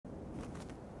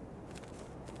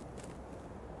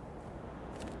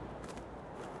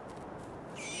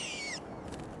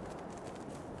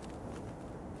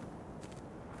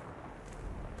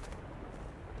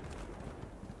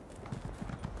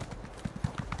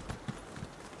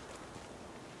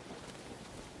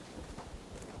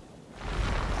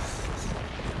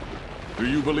Do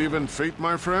you believe in fate,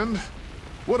 my friend?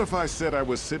 What if I said I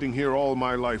was sitting here all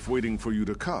my life waiting for you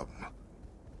to come?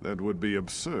 That would be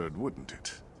absurd, wouldn't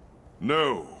it?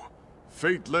 No.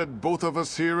 Fate led both of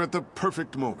us here at the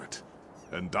perfect moment,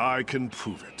 and I can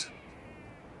prove it.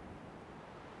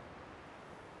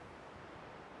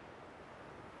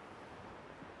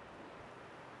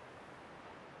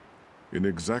 In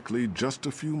exactly just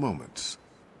a few moments,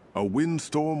 a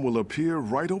windstorm will appear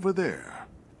right over there.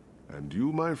 And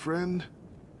you, my friend,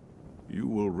 you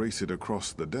will race it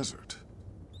across the desert.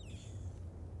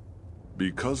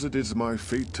 Because it is my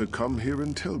fate to come here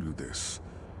and tell you this,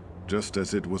 just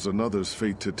as it was another's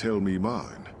fate to tell me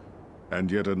mine, and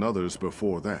yet another's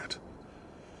before that.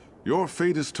 Your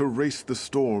fate is to race the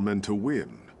storm and to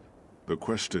win. The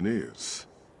question is,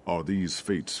 are these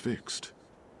fates fixed?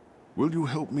 Will you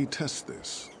help me test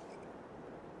this?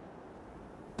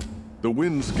 The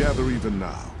winds gather even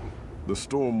now. The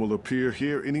storm will appear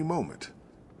here any moment.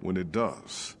 When it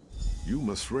does, you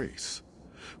must race.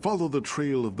 Follow the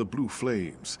trail of the blue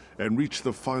flames and reach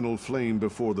the final flame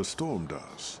before the storm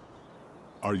does.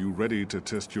 Are you ready to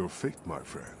test your fate, my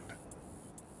friend?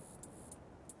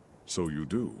 So you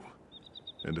do.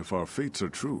 And if our fates are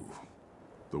true,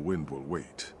 the wind will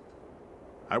wait.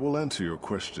 I will answer your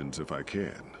questions if I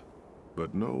can,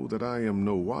 but know that I am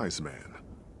no wise man.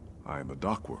 I am a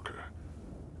dock worker.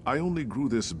 I only grew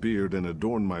this beard and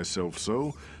adorned myself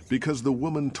so because the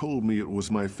woman told me it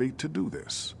was my fate to do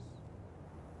this.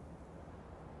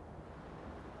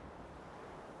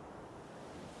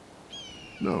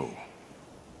 No.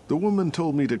 The woman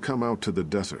told me to come out to the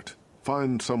desert,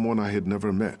 find someone I had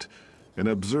never met, and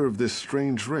observe this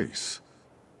strange race.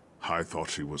 I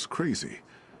thought she was crazy,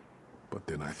 but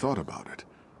then I thought about it,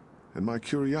 and my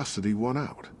curiosity won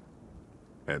out.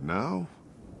 And now,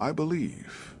 I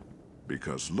believe.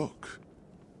 Because look,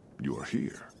 you're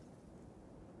here.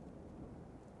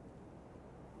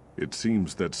 It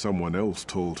seems that someone else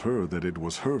told her that it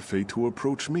was her fate to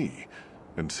approach me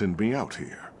and send me out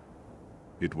here.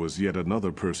 It was yet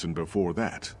another person before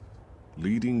that,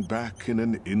 leading back in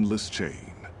an endless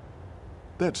chain.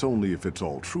 That's only if it's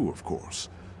all true, of course.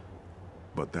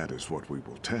 But that is what we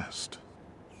will test.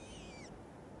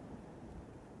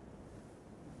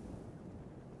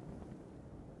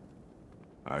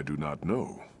 I do not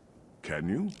know. Can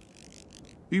you?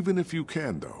 Even if you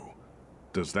can, though,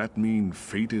 does that mean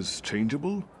fate is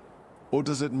changeable? Or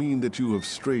does it mean that you have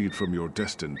strayed from your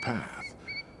destined path?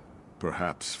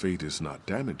 Perhaps fate is not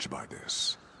damaged by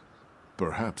this.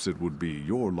 Perhaps it would be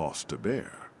your loss to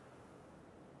bear.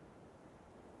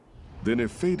 Then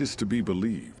if fate is to be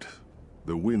believed,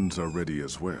 the winds are ready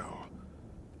as well.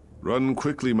 Run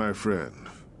quickly, my friend,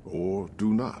 or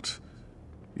do not.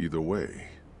 Either way,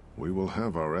 we will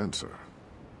have our answer.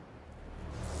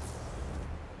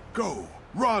 Go!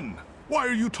 Run! Why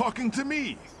are you talking to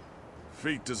me?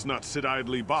 Fate does not sit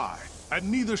idly by,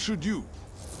 and neither should you.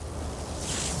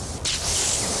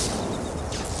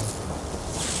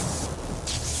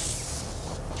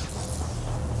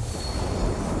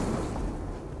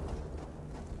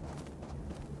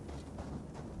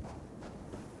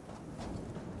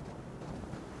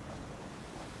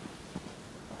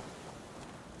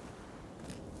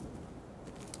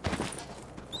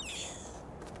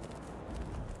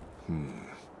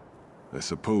 I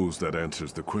suppose that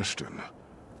answers the question.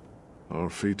 Our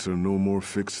fates are no more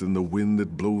fixed than the wind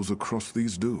that blows across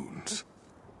these dunes.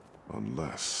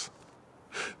 Unless...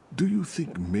 Do you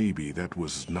think maybe that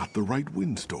was not the right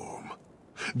windstorm?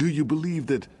 Do you believe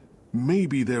that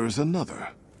maybe there is another,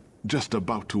 just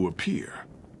about to appear?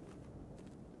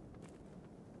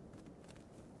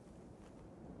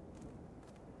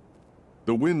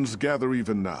 The winds gather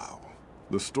even now.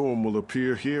 The storm will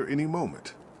appear here any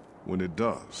moment. When it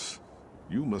does,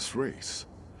 you must race.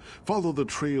 Follow the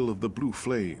trail of the blue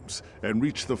flames and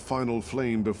reach the final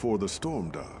flame before the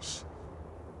storm does.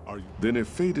 Then if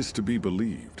fate is to be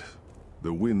believed,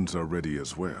 the winds are ready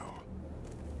as well.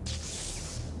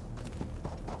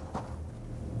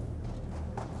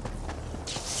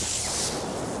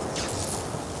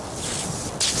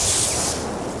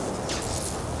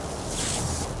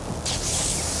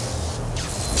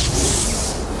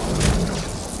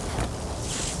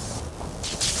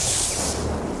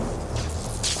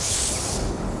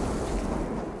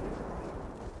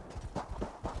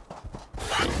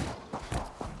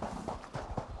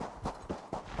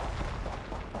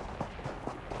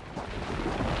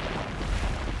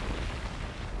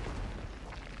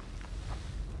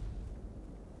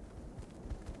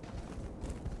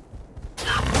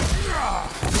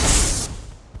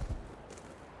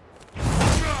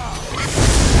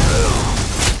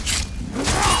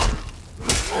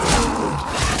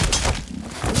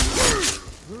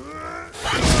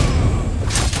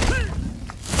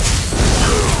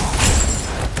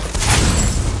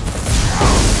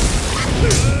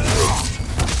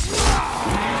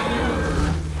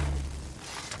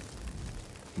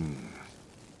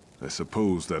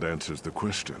 suppose that answers the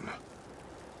question.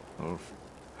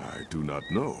 I do not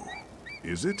know.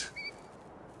 Is it?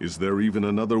 Is there even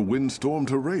another windstorm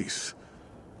to race?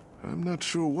 I'm not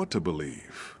sure what to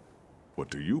believe. What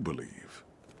do you believe?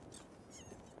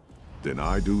 Then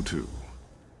I do too.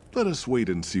 Let us wait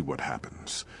and see what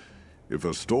happens. If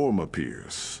a storm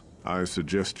appears, I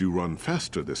suggest you run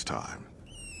faster this time.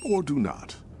 Or do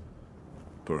not.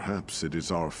 Perhaps it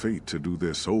is our fate to do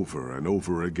this over and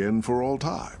over again for all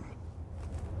time.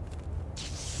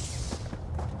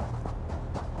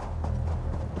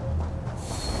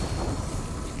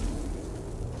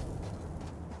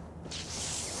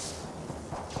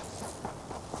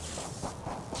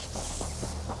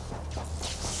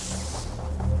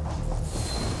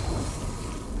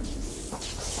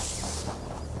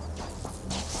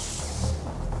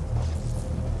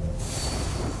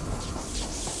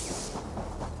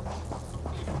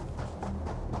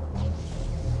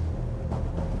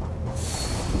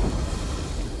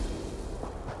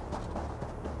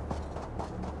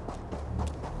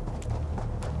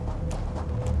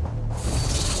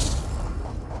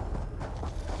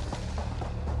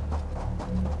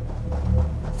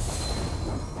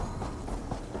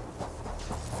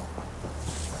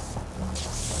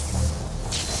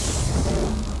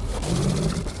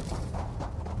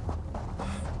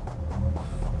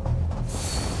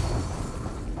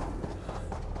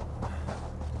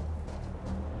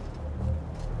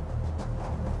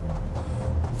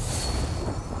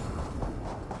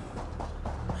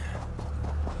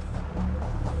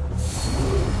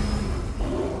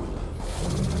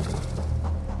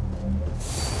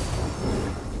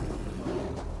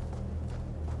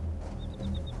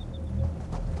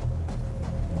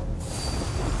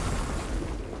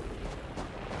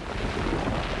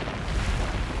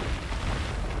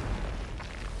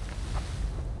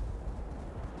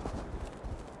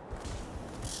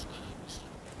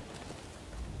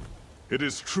 It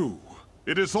is true.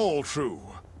 It is all true.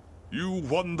 You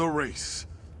won the race.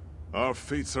 Our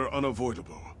fates are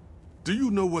unavoidable. Do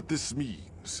you know what this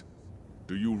means?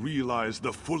 Do you realize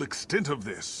the full extent of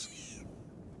this?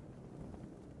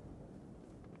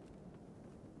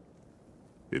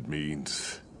 It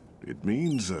means...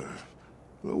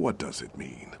 what does it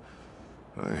mean?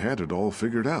 I had it all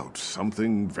figured out.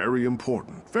 Something very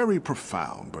important, very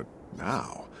profound, but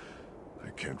now I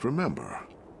can't remember.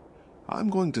 I'm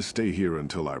going to stay here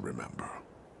until I remember.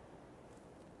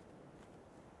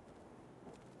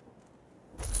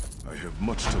 I have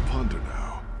much to ponder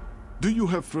now. Do you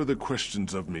have further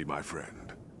questions of me, my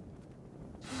friend?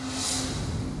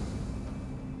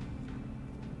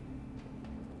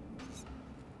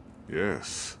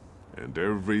 Yes, and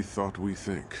every thought we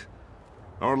think.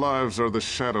 Our lives are the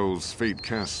shadows fate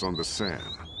casts on the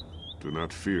sand. Do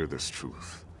not fear this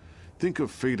truth. Think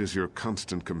of fate as your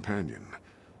constant companion.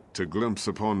 To glimpse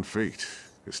upon fate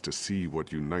is to see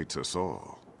what unites us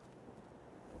all.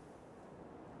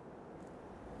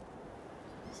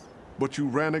 But you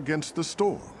ran against the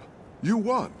storm. You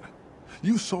won.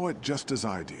 You saw it just as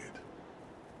I did.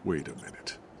 Wait a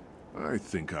minute. I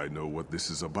think I know what this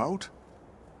is about.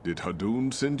 Did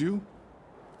Hadun send you?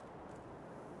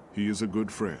 He is a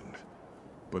good friend,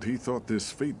 but he thought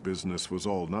this fate business was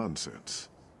all nonsense.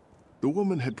 The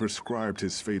woman had prescribed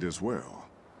his fate as well,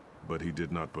 but he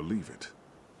did not believe it.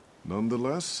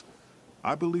 Nonetheless,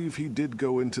 I believe he did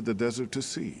go into the desert to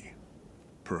see.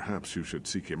 Perhaps you should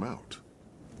seek him out.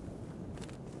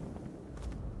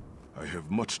 I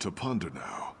have much to ponder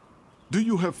now. Do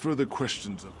you have further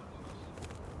questions of...